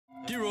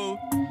Hero.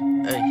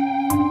 Hey.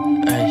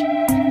 Hey.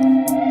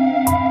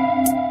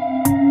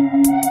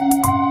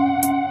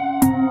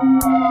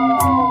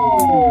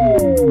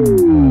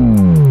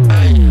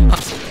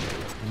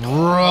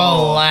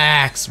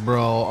 Relax,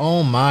 bro.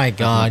 Oh my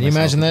god. You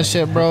imagine that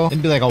shit, bro?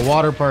 It'd be like a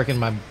water park in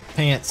my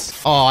pants.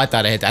 Oh, I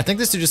thought I hit that. I think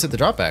this dude just hit the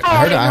drop back.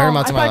 I heard him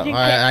out to my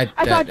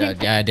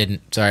left. Yeah, I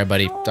didn't. Sorry,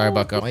 buddy. Sorry,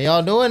 bucko. Why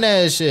y'all doing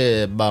that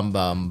shit?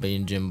 Bum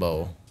being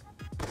Jimbo.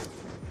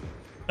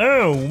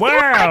 Oh,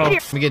 wow.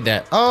 Let me get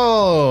that.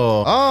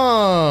 Oh.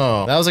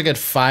 That was a good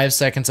 5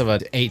 seconds of an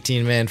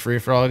 18-man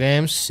free-for-all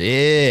game.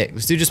 Sick.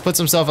 This dude just puts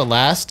himself at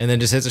last and then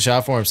just hits a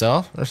shot for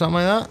himself or something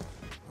like that.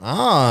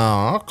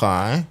 Oh,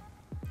 okay.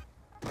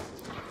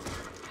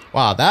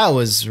 Wow, that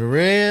was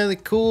really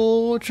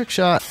cool trick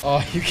shot.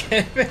 Oh, you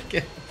can't make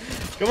it.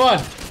 Come on.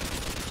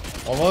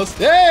 Almost.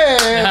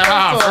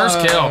 Yeah, first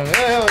kill.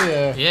 Hell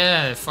yeah.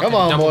 Yeah, fucking Come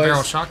on, double boys.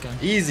 barrel shotgun.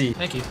 Easy.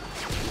 Thank you.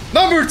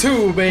 Number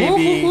 2,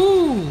 baby.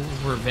 Ooh,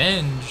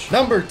 revenge.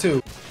 Number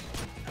 2.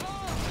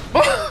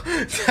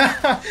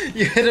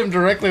 You hit him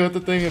directly with the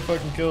thing and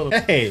fucking killed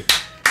him. Hey.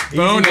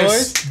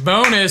 Bonus. Easy, boys.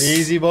 Bonus.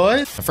 Easy,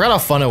 boys. I forgot how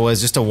fun it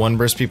was just to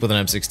one-burst people with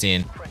an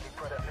M16.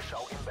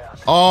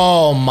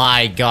 Oh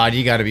my god,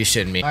 you gotta be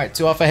shitting me. Alright,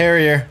 2 off a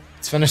Harrier.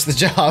 Let's finish the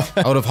job.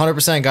 I would have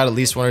 100% got at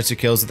least 1 or 2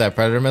 kills with that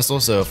Predator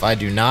missile, so if I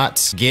do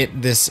not get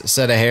this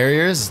set of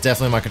Harriers, it's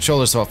definitely my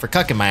controller's fault for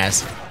cucking my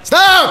ass.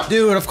 Stop!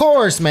 Dude, of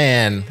course,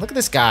 man. Look at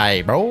this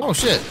guy, bro. Oh,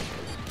 shit.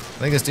 I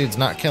think this dude's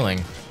not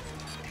killing.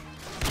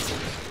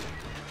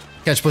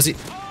 Catch, pussy.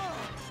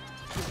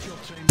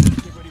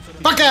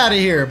 Fuck out of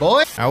here,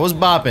 boy. I was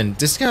bopping.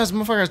 This guy's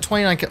motherfucker has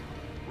 29 kills.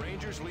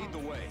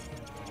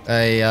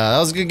 Hey, that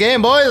was a good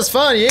game, boys. It was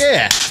fun,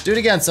 yeah. Do it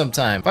again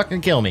sometime.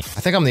 Fucking kill me. I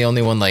think I'm the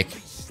only one, like...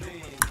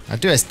 That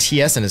dude has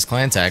TS in his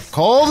clan tag.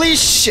 Holy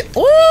shit.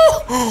 Ooh.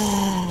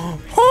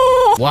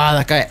 Wow,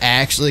 that guy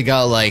actually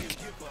got, like...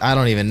 I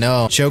don't even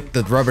know. Choked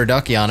the rubber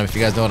ducky on him, if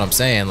you guys know what I'm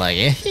saying. Like,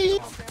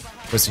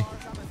 pussy.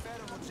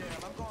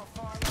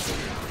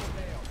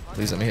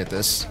 Please let me hit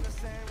this.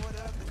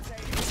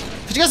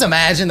 Could you guys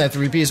imagine that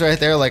 3-piece right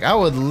there? Like,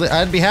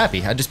 I'd be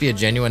happy. I'd just be a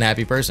genuine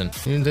happy person.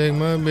 You can take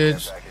my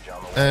bitch.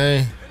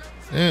 Hey.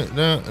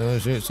 Oh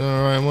shit,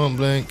 alright, won't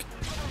blink.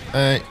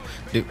 Hey.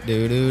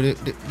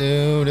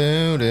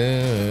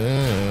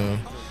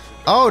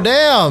 Oh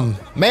damn!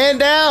 Man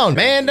down!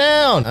 Man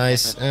down!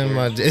 Nice.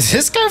 Is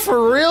this guy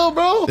for real,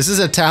 bro? This is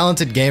a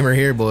talented gamer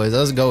here, boys.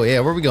 Let's go. Yeah,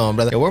 where we going,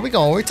 brother? Yeah, where we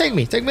going? Where take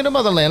me? Take me to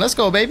motherland. Let's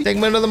go, baby. Take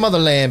me to the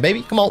motherland,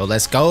 baby. Come on. Oh,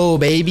 let's go,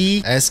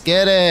 baby. Let's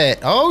get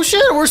it. Oh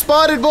shit, we're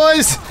spotted,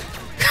 boys.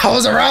 I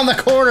was around the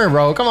corner,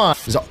 bro. Come on.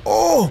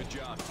 Oh!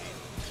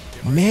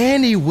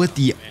 Manny with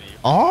the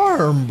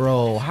arm,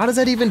 bro. How does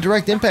that even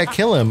direct impact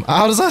kill him?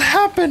 How does that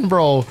happen,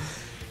 bro?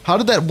 How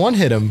did that one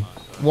hit him?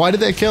 Why did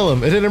that kill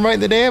him? It hit him right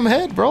in the damn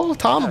head, bro.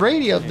 Tom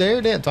Brady up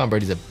there. Damn, Tom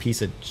Brady's a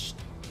piece of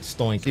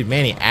stoink. Dude,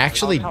 Manny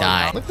actually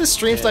died. Look at this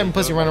stream sniping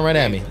pussy running right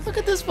at me. Look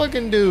at this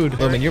fucking dude.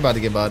 Lumen, you're about to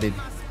get bodied.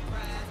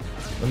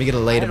 Let me get a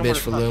later bitch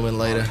for Lumen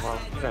later.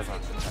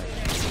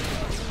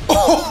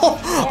 Oh,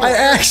 I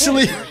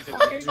actually...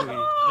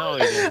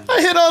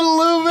 I hit on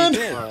Lumen.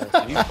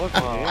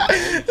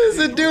 There's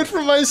a dude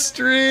from my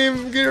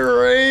stream get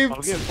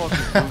raped.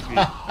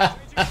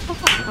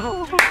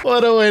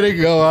 What a way to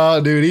go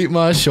out, dude. Eat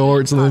my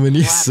shorts, Lumen.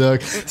 You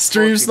suck.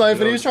 Stream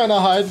sniping. He was trying to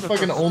hide,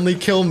 fucking only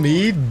kill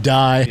me.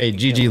 Die. Hey,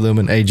 GG,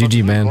 Lumen. Hey,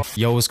 GG, man.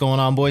 Yo, what's going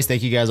on, boys?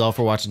 Thank you guys all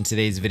for watching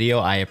today's video.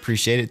 I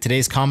appreciate it.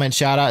 Today's comment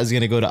shout out is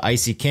going to go to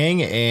Icy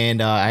King.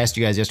 And I asked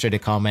you guys yesterday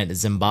to comment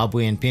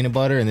Zimbabwean peanut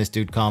butter. And this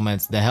dude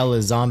comments, the hell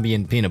is zombie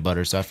and peanut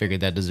butter? So I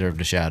figured that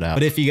deserved a shout out.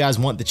 But if you guys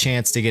want the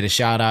chance to get a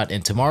shout out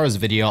in tomorrow's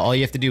video, all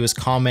you have to do is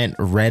comment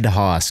Red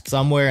Hosk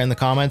somewhere in the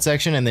comment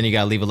section. And then you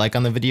got to leave a like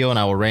on the video and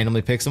I will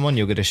randomly pick someone.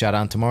 You'll get a shout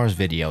out in tomorrow's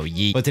video.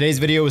 Yeet. But today's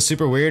video was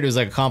super weird. It was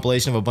like a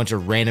compilation of a bunch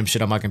of random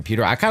shit on my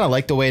computer. I kind of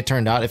like the way it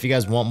turned out. If you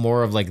guys want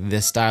more of like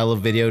this style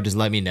of video, just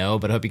let me know.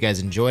 But I hope you guys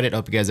enjoyed it. I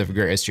hope you guys have a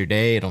great rest of your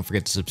day. Don't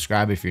forget to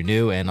subscribe if you're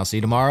new and I'll see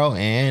you tomorrow.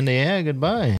 And yeah, goodbye.